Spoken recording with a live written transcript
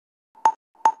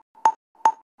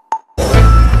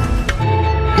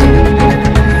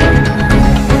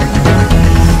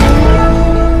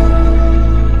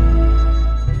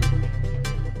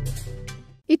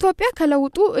ኢትዮጵያ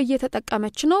ከለውጡ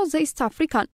እየተጠቀመች ነው። ዘኢስት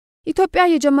አፍሪካን ኢትዮጵያ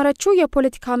የጀመረችው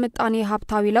የፖለቲካ ምጣኔ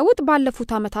ሀብታዊ ለውጥ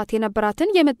ባለፉት ዓመታት የነበራትን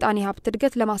የምጣኔ ሀብት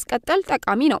እድገት ለማስቀጠል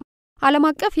ጠቃሚ ነው። ዓለም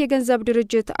አቀፍ የገንዘብ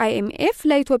ድርጅት IMF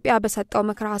ለኢትዮጵያ በሰጠው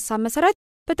ምክረ ሐሳብ መሰረት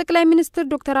በጠቅላይ ሚኒስትር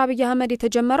ዶክተር አብይ አህመድ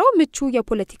የተጀመረው ምቹ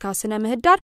የፖለቲካ ስነ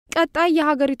ምህዳር ቀጣይ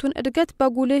የሀገሪቱን እድገት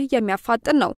በጉልህ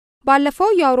የሚያፋጥን ነው።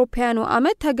 ባለፈው የአውሮፓውያኑ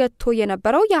ዓመት ተገትቶ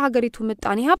የነበረው የሀገሪቱ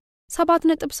ምጣኔ ሀብት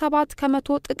 7.7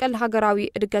 ከመቶ ጥቅል ሀገራዊ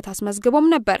እድገት አስመዝግቦም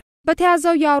ነበር።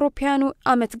 በተያዘው የአውሮፓውያኑ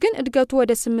ዓመት ግን እድገቱ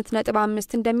ወደ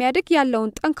 8.5 እንደሚያድግ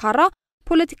ያለውን ጠንካራ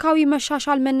ፖለቲካዊ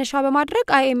መሻሻል መነሻ በማድረግ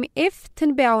IMF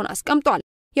ትንበያውን አስቀምጧል።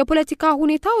 የፖለቲካ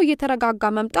ሁኔታው እየተረጋጋ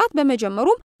መምጣት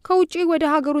በመጀመሩም ከውጪ ወደ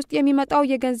ሀገር ውስጥ የሚመጣው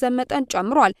የገንዘብ መጠን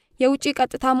ጨምሯል። የውጪ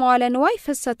ቀጥታ መዋለ ንዋይ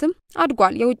ፍሰትም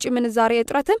አድጓል። የውጪ ምንዛሬ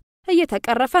እጥረትም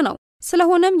እየተቀረፈ ነው።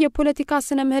 ስለሆነም የፖለቲካ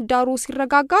ስነ ምህዳሩ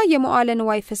ሲረጋጋ የመዋለ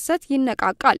ንዋይ ፍሰት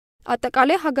ይነቃቃል።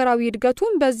 አጠቃላይ ሀገራዊ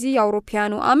እድገቱን በዚህ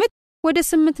የአውሮፓውያኑ ዓመት ወደ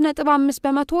 8.5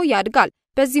 በመቶ ያድጋል።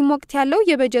 በዚህም ወቅት ያለው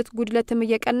የበጀት ጉድለትም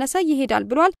እየቀነሰ ይሄዳል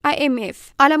ብሏል IMF።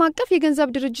 ዓለም አቀፍ የገንዘብ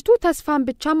ድርጅቱ ተስፋን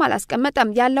ብቻም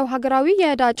አላስቀመጠም። ያለው ሀገራዊ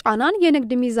የዕዳ ጫናን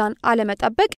የንግድ ሚዛን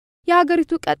አለመጠበቅ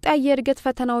የሀገሪቱ ቀጣይ የእድገት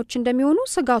ፈተናዎች እንደሚሆኑ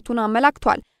ስጋቱን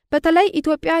አመላክቷል። በተለይ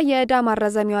ኢትዮጵያ የዕዳ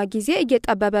ማራዘሚያዋ ጊዜ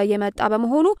እየጠበበ የመጣ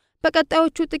በመሆኑ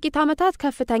በቀጣዮቹ ጥቂት ዓመታት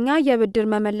ከፍተኛ የብድር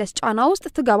መመለስ ጫና ውስጥ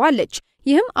ትገባለች።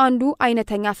 ይህም አንዱ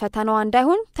አይነተኛ ፈተናዋ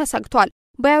እንዳይሆን ተሰግቷል።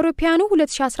 በአውሮፓውያኑ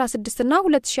 2016 እና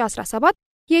 2017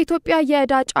 የኢትዮጵያ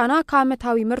የዕዳ ጫና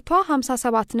ከዓመታዊ ምርቷ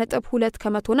 57.2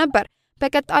 ከመቶ ነበር።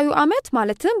 በቀጣዩ ዓመት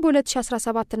ማለትም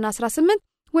በ2017 እና 18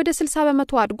 ወደ 60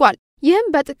 በመቶ አድጓል። ይህም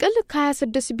በጥቅል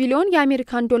ከ26 ቢሊዮን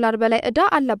የአሜሪካን ዶላር በላይ ዕዳ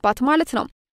አለባት ማለት ነው።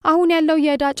 አሁን ያለው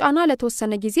የዕዳ ጫና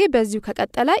ለተወሰነ ጊዜ በዚሁ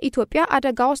ከቀጠለ ኢትዮጵያ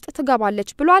አደጋ ውስጥ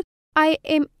ትገባለች ብሏል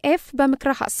IMF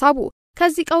በምክረ ሐሳቡ።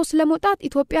 ከዚህ ቀውስ ለመውጣት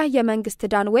ኢትዮጵያ የመንግስት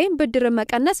ዕዳን ወይም ብድር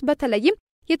መቀነስ፣ በተለይም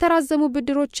የተራዘሙ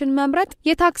ብድሮችን መምረጥ፣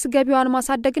 የታክስ ገቢዋን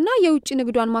ማሳደግና የውጭ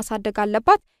ንግዷን ማሳደግ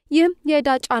አለባት። ይህም የዕዳ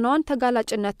ጫናዋን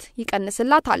ተጋላጭነት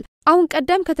ይቀንስላታል። አሁን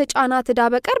ቀደም ከተጫናት ዕዳ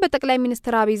በቀር በጠቅላይ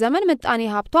ሚኒስትር አብይ ዘመን ምጣኔ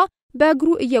ሀብቷ በእግሩ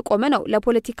እየቆመ ነው።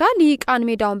 ለፖለቲካ ልሂቃን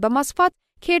ሜዳውን በማስፋት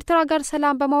ከኤርትራ ጋር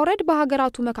ሰላም በማውረድ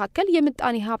በሀገራቱ መካከል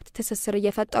የምጣኔ ሀብት ትስስር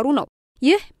እየፈጠሩ ነው።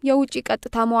 ይህ የውጭ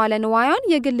ቀጥታ መዋለ ንዋያን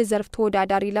የግል ዘርፍ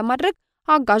ተወዳዳሪ ለማድረግ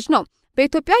አጋዥ ነው።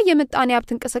 በኢትዮጵያ የምጣኔ ሀብት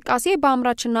እንቅስቃሴ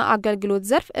በአምራችና አገልግሎት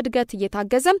ዘርፍ እድገት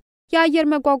እየታገዘም የአየር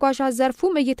መጓጓዣ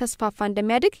ዘርፉም እየተስፋፋ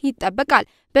እንደሚያድግ ይጠበቃል።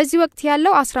 በዚህ ወቅት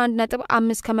ያለው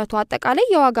 11.5 ከመቶ አጠቃላይ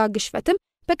የዋጋ ግሽበትም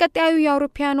በቀጣዩ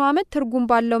የአውሮፓውያኑ ዓመት ትርጉም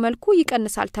ባለው መልኩ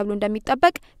ይቀንሳል ተብሎ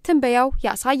እንደሚጠበቅ ትንበያው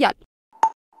ያሳያል።